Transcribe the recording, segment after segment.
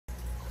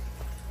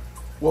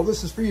Well,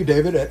 this is for you,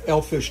 David, at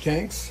Ellfish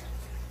Tanks.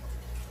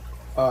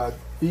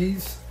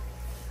 These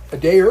a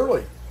day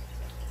early.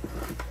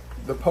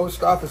 The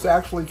post office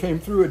actually came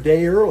through a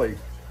day early.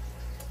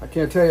 I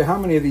can't tell you how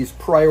many of these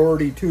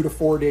priority 2 to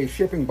 4 day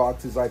shipping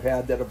boxes I've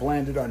had that have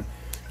landed on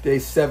day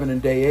 7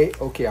 and day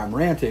 8. Okay, I'm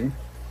ranting.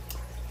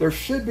 There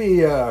should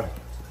be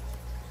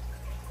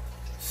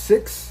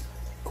 6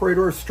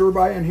 corydoras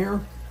Sterbai in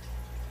here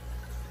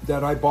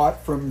that I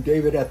bought from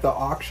David at the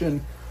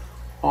auction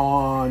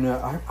on,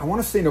 I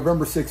want to say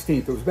November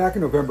 16th. It was back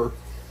in November.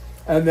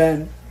 And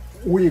then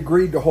we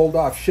agreed to hold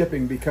off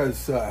shipping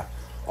because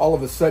all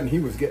of a sudden he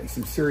was getting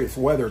some serious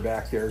weather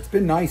back there. It's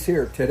been nice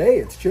here. Today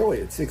it's chilly.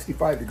 It's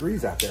 65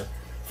 degrees out there.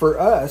 For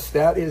us,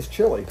 that is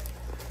chilly.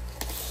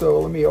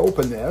 So let me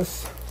open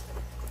this,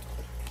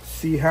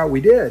 see how we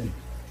did.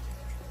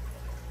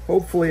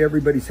 Hopefully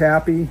everybody's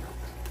happy,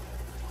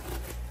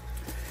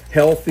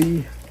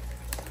 healthy.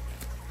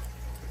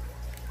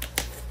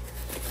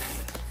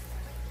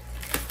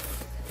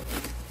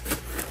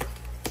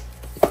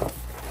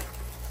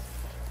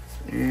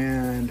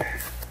 And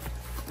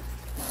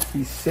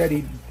he said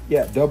he,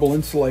 double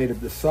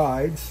insulated the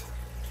sides.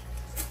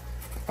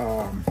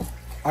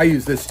 I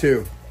use this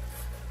too.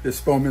 This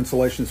foam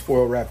insulation is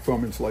foil wrap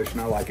foam insulation.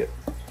 I like it.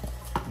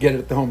 Get it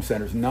at the home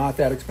centers. Not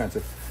that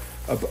expensive.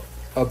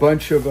 A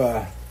bunch of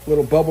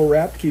little bubble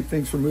wrap to keep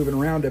things from moving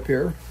around up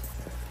here.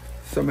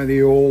 Some of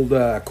the old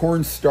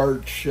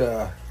cornstarch.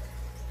 So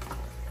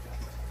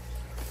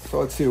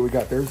let's see what we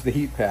got. There's the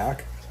heat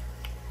pack.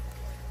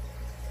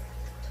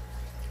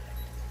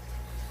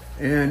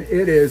 And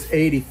it is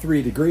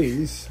 83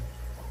 degrees.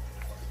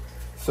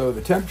 So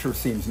the temperature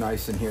seems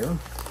nice in here.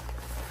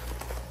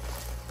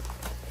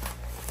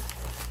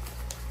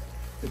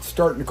 It's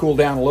starting to cool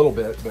down a little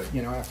bit, but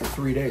you know, after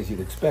 3 days, you'd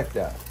expect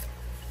that.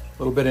 A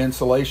little bit of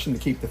insulation to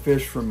keep the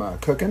fish from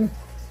cooking.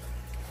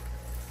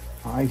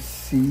 I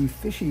see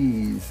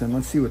fishies, and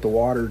let's see what the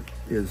water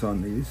is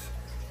on these.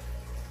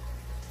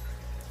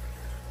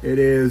 It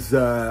is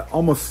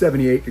almost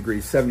 78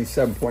 degrees,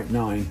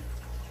 77.9.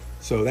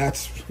 So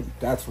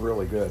that's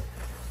really good.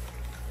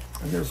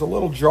 And there's a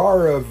little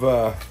jar of,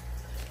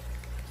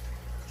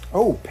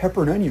 oh,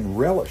 pepper and onion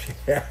relish.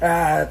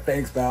 Yeah,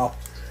 thanks, Val.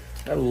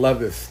 I love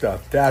this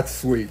stuff. That's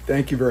sweet.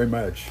 Thank you very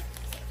much.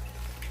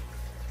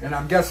 And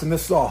I'm guessing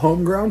this is all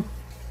homegrown?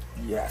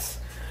 Yes.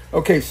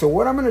 Okay, so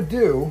what I'm going to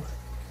do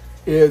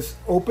is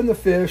open the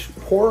fish,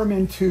 pour them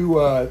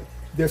into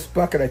this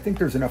bucket. I think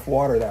there's enough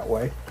water that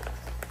way.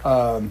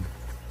 And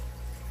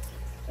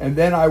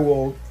then I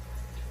will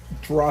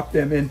drop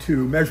them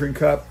into measuring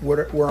cup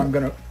where I'm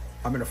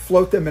gonna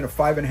float them in a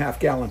 5.5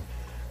 gallon.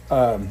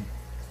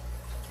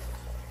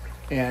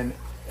 And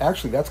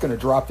actually that's gonna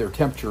drop their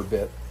temperature a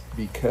bit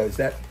because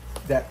that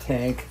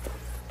tank,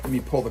 let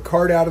me pull the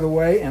cart out of the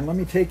way and let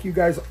me take you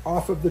guys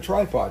off of the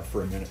tripod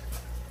for a minute.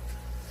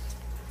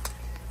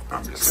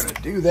 I'm just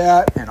gonna do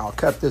that and I'll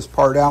cut this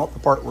part out, the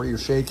part where you're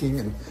shaking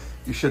and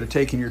you should have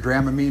taken your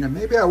Dramamine, and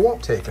maybe I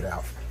won't take it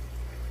out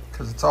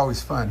because it's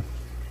always fun.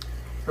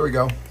 Here we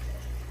go.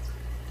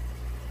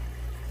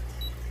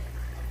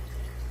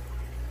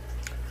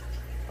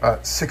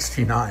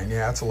 69,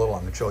 yeah, that's a little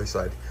on the chilly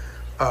side.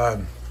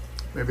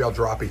 Maybe I'll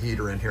drop a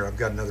heater in here. I've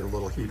got another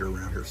little heater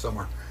around here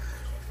somewhere.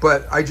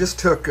 But I just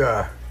took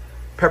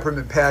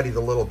Peppermint Patty, the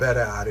little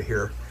betta, out of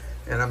here,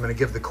 and I'm gonna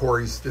give the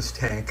Corys this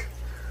tank.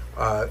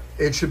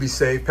 It should be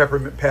safe.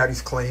 Peppermint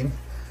Patty's clean.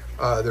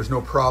 There's no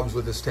problems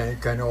with this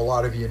tank. I know a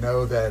lot of you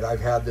know that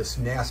I've had this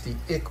nasty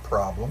ick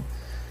problem.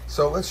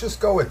 So let's just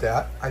go with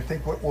that. I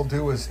think what we'll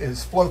do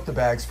is float the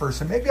bags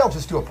first, and maybe I'll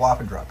just do a plop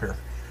and drop here.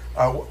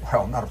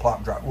 Well, not a plop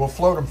and drop. We'll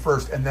float them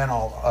first, and then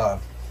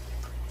I'll.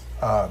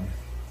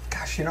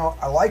 Gosh, you know,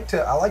 I like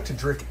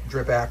to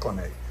drip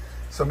acclimate.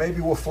 So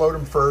maybe we'll float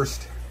them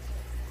first.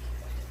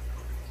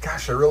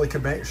 Gosh, I really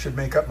should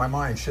make up my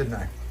mind, shouldn't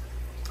I?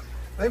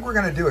 I think we're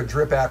going to do a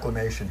drip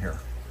acclimation here.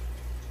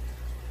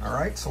 All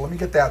right, so let me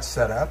get that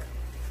set up,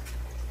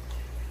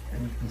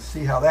 and you can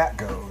see how that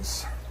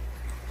goes.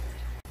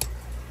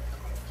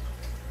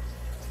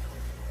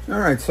 All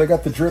right, so I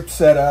got the drip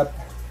set up.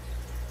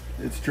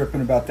 It's dripping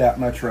about that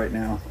much right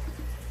now.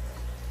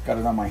 Got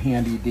it on my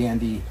handy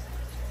dandy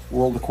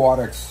World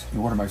Aquatics,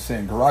 what am I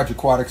saying? Garage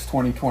Aquatics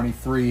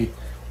 2023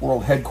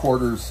 World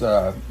Headquarters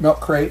milk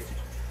crate,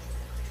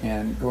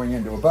 and going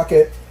into a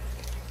bucket.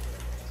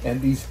 And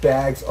these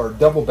bags are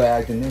double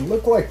bagged, and they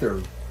look like they're,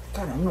 God,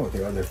 I don't know what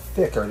they are. They're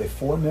thick. Are they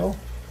 4 mil?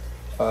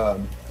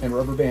 And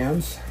rubber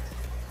bands.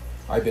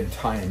 I've been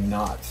tying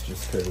knots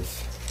just because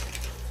it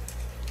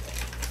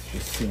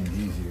just seemed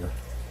easier.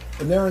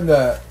 And they're in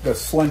the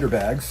slender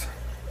bags.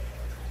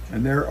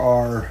 And there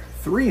are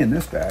 3 in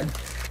this bag.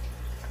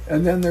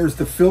 And then there's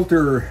the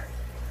filter,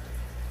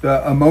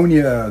 the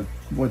ammonia,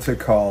 what's it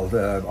called?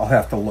 I'll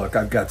have to look.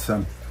 I've got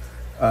some.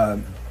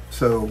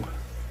 So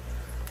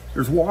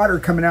there's water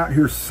coming out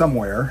here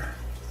somewhere.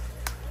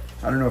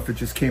 I don't know if it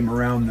just came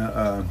around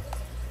the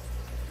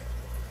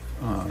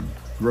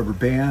rubber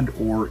band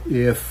or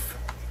if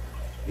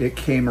it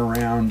came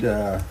around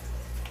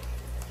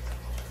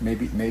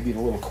Maybe the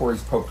little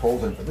Cory's poked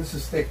holes in it, but this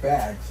is thick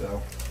bag,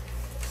 so.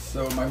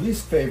 So my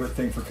least favorite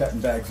thing for cutting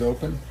bags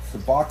open is the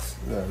box,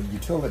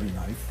 utility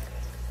knife,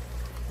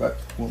 but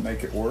we'll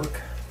make it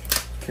work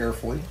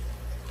carefully.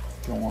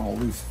 Don't want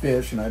to lose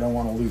fish, and I don't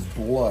want to lose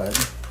blood.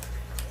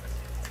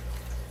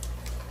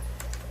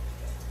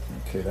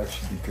 Okay, that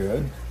should be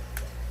good.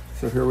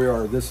 So here we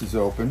are, this is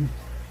open.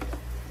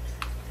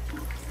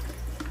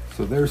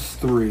 So there's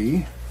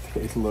 3,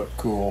 they look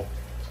cool.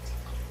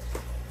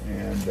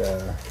 And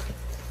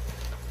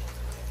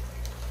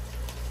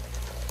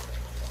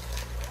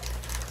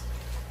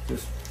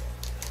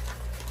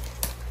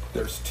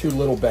there's 2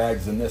 little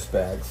bags in this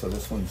bag, so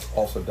this one's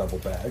also double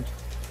bagged.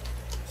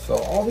 So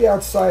all the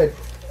outside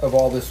of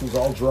all this was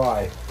all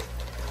dry,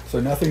 so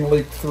nothing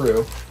leaked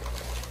through.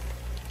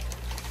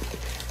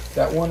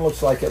 That one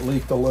looks like it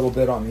leaked a little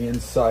bit on the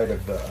inside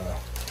of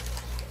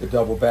the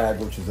double bag,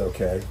 which is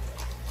okay.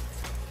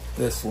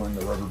 This one,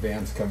 the rubber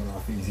band's coming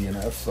off easy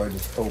enough, so I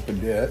just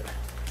opened it.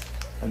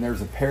 And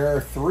there's a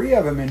pair, 3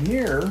 of them in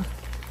here.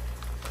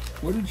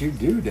 What did you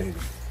do, David?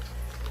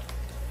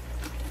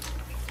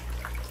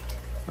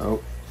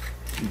 Oh,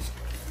 he's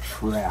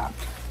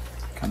trapped.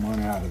 Come on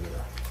out of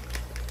there.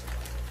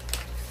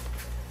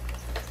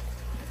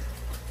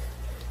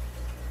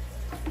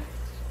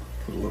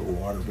 Put a little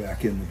water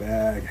back in the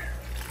bag.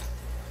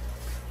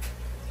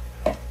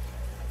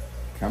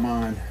 Come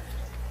on.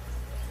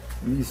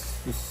 And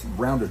these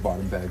rounded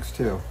bottom bags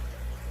too.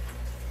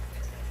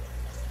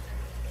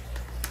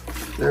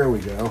 There we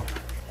go.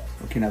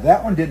 Okay, now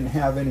that one didn't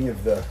have any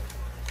of the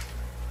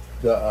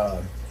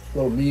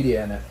little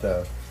media in it.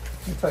 Let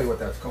me tell you what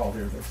that's called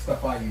here. The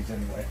stuff I use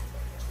anyway.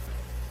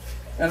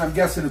 And I'm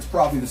guessing it's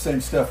probably the same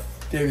stuff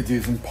David's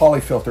using.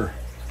 Polyfilter.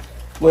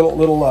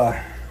 Little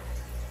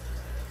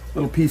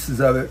pieces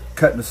of it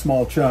cut into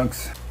small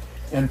chunks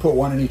and put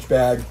one in each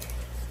bag.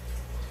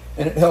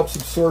 And it helps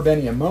absorb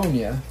any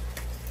ammonia.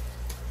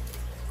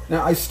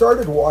 Now I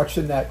started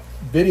watching that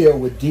video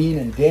with Dean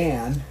and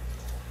Dan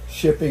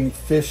shipping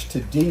fish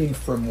to Dean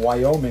from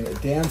Wyoming at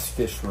Dan's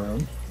Fish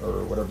Room,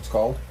 or whatever it's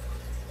called.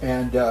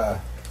 And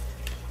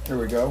here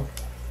we go.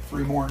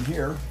 3 more in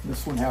here.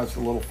 This one has a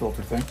little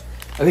filter thing.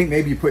 I think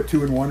maybe you put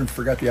 2 in one and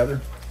forgot the other.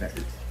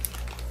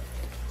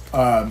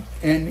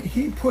 And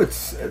he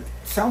puts,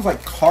 sounds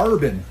like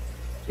carbon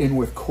in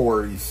with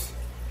Cory's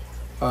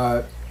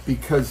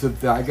because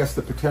of the, I guess,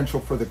 the potential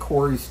for the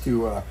Cory's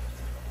to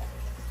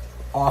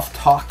off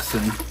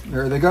toxin.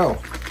 There they go.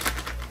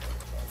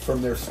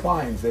 From their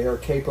spines, they are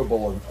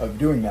capable of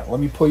doing that. Let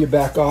me pull you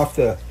back off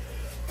the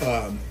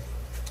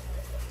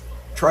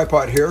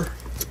tripod here.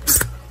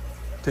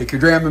 Take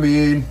your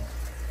Dramamine.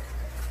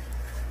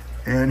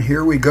 And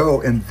here we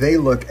go. And they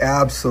look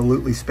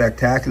absolutely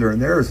spectacular.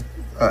 And there's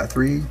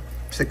 3,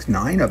 6,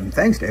 9 of them.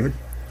 Thanks, David.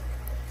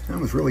 That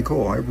was really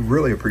cool. I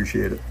really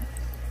appreciate it.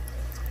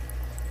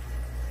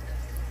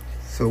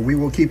 So we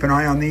will keep an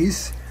eye on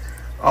these.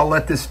 I'll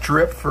let this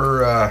drip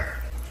for, I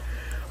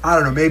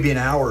don't know, maybe an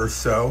hour or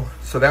so.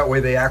 So that way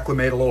they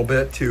acclimate a little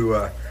bit to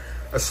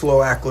a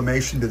slow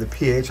acclimation to the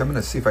pH. I'm going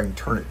to see if I can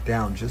turn it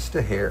down just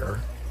a hair.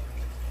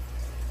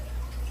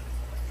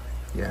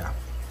 Yeah,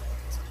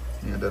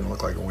 it doesn't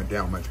look like it went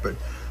down much, but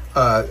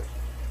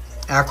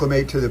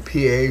acclimate to the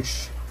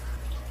pH,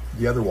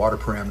 the other water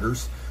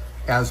parameters,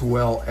 as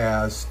well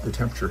as the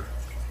temperature,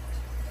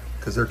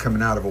 because they're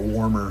coming out of a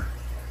warmer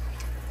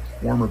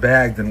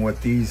bag than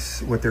what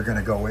they're going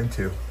to go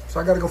into. So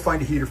I got to go find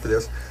a heater for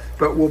this,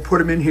 but we'll put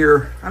them in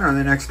here, I don't know, in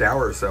the next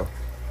hour or so.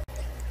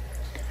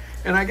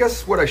 And I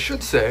guess what I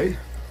should say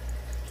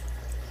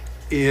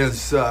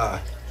is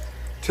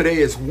today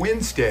is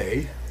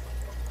Wednesday,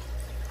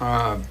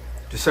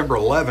 December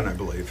 11, I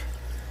believe.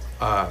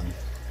 And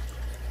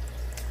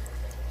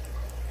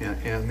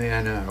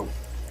then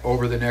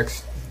over the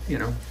next,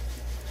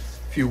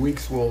 few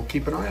weeks, we'll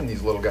keep an eye on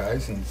these little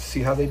guys and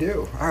see how they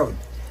do. I've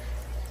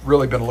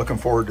really been looking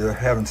forward to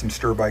having some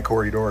Sterbai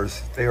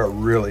corydoras.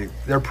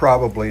 They're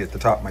probably at the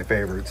top of my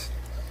favorites.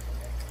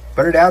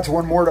 But it adds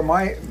one more to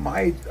my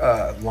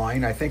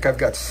line. I think I've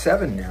got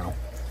 7 now.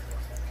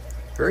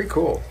 Very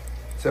cool.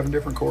 7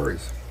 different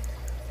Corys.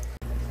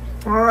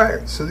 All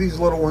right, so these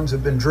little ones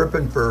have been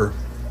dripping for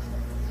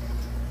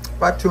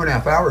about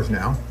 2.5 hours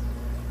now.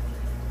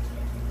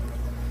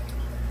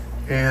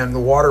 And the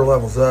water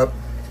level's up,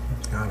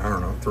 I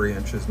don't know, 3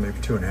 inches, maybe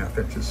 2.5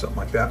 inches, something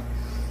like that.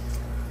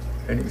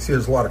 And you can see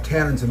there's a lot of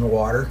tannins in the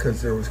water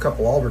because there was a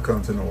couple alder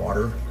cones in the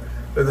water.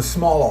 They're the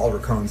small alder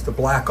cones, the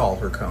black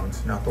alder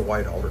cones, not the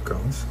white alder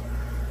cones.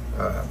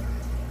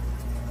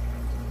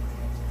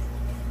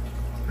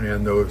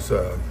 And those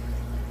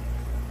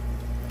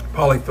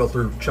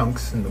polyfilter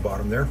chunks in the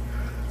bottom there.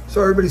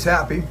 So everybody's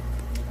happy.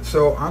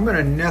 So I'm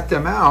gonna net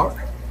them out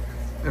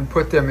and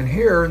put them in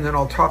here, and then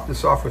I'll top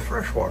this off with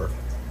fresh water.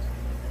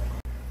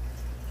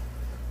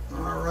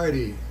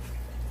 Alrighty,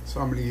 so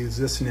I'm gonna use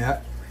this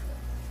net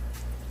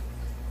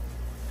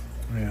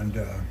and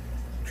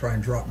try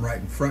and drop them right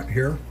in front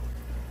here.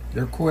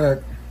 They're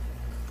quick.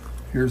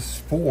 Here's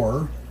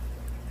 4.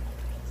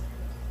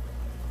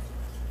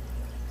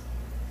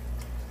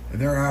 And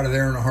they're out of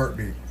there in a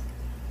heartbeat.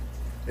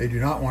 They do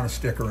not want to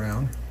stick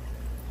around.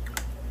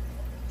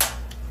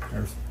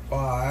 There's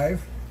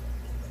 5,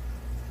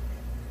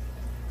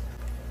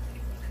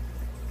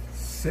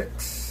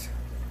 6.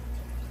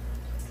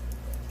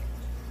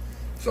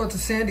 So it's a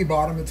sandy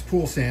bottom, it's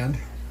pool sand.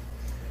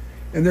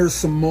 And there's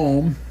some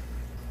mulm.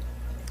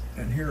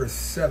 And here's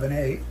 7,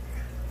 8.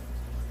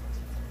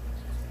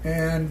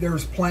 And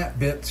there's plant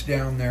bits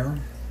down there.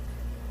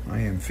 I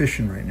am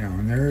fishing right now.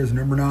 And there is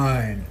number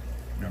 9.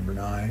 Number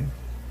 9.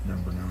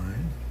 Number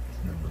 9.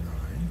 Number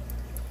 9.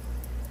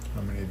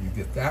 How many of you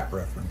get that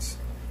reference?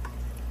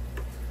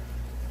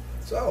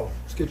 So,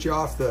 let's get you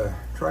off the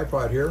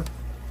tripod here.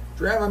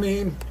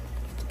 Dramamine.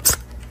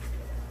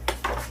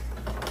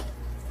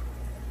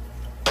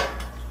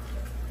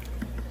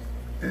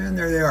 And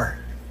there they are.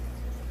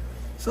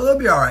 So they'll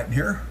be all right in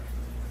here.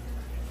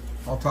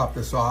 I'll top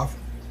this off.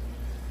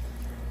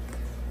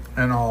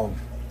 And I'll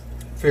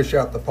fish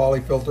out the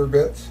polyfilter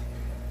bits.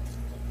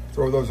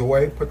 Throw those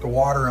away, put the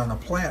water on the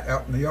plant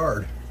out in the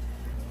yard.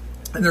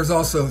 And there's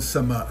also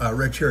some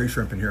red cherry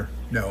shrimp in here.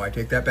 No, I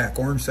take that back,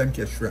 orange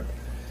sun-kissed shrimp.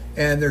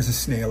 And there's a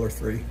snail or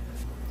 3.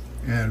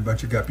 And a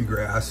bunch of guppy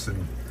grass,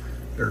 and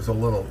there's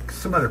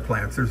some other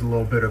plants. There's a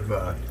little bit of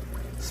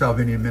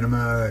Salvinia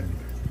minima, and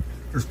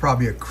there's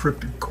probably a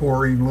cryptid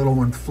Cory little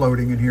one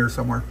floating in here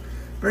somewhere.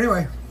 But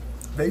anyway,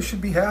 they should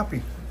be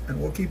happy,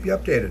 and we'll keep you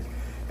updated.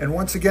 And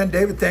once again,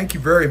 David, thank you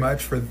very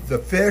much for the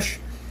fish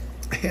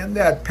and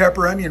that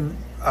pepper onion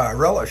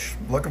relish.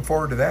 Looking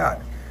forward to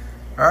that.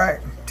 All right,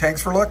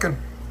 thanks for looking.